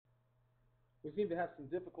We seem to have some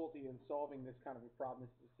difficulty in solving this kind of a problem.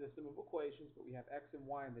 This is a system of equations, but we have x and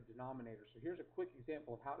y in the denominator. So here's a quick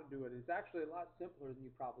example of how to do it. It's actually a lot simpler than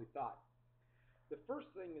you probably thought. The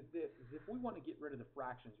first thing is this, is if we want to get rid of the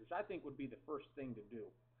fractions, which I think would be the first thing to do.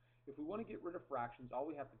 If we want to get rid of fractions, all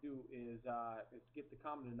we have to do is get the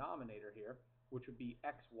common denominator here, which would be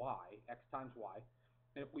xy, x times y.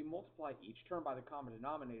 And if we multiply each term by the common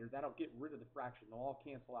denominator, that'll get rid of the fraction. They'll all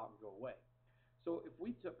cancel out and go away. So if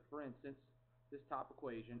we took, for instance, this top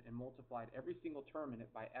equation and multiplied every single term in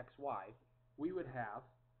it by xy, we would have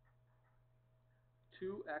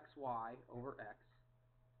 2xy over x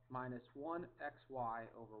minus 1xy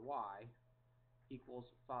over y equals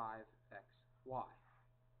 5xy.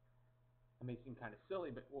 That may seem kind of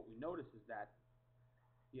silly, but what we notice is that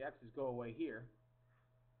the x's go away here,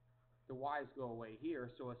 the y's go away here,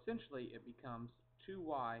 so essentially it becomes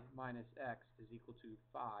 2y minus x is equal to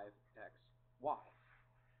 5xy.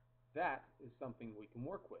 That is something we can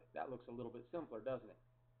work with. That looks a little bit simpler, doesn't it?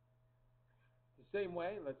 The same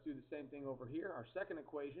way, let's do the same thing over here. Our second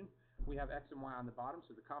equation, we have x and y on the bottom,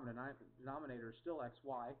 so the common denominator is still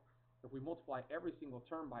xy. If we multiply every single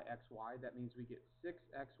term by xy, that means we get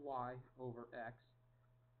 6xy over x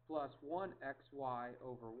plus 1xy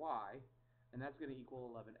over y, and that's going to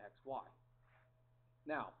equal 11xy.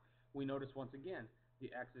 Now, we notice once again, the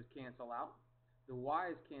x's cancel out, the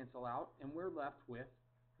y's cancel out, and we're left with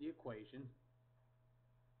the equation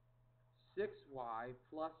 6y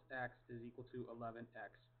plus x is equal to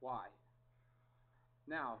 11xy.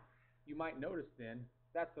 Now, you might notice then,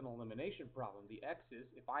 that's an elimination problem. The x's,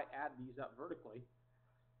 if I add these up vertically,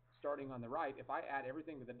 starting on the right, if I add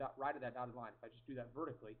everything to the right of that dotted line, if I just do that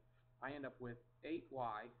vertically, I end up with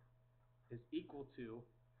 8y is equal to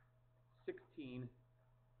 16,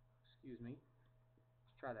 let's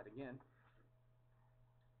try that again,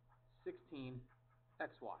 16xy.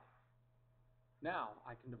 Now,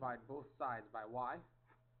 I can divide both sides by y,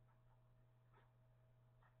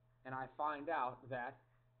 and I find out that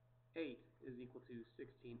 8 is equal to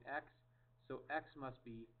 16x, so x must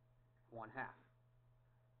be 1/2.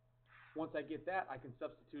 Once I get that, I can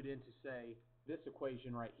substitute into, say, this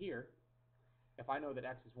equation right here. If I know that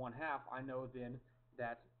x is 1/2, I know then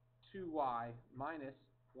that 2y minus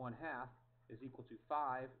 1/2 is equal to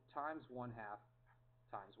 5 times 1/2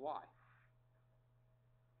 times y.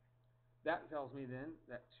 That tells me then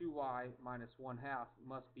that 2y minus 1/2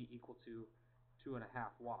 must be equal to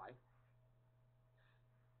 2.5y.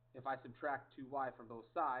 If I subtract 2y from both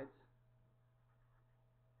sides,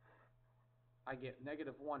 I get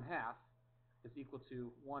negative 1/2 is equal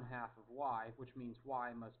to 1/2 of y, which means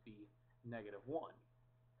y must be negative 1.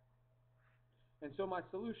 And so my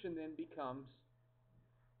solution then becomes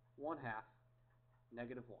 1/2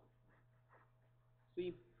 negative 1.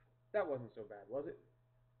 See, that wasn't so bad, was it?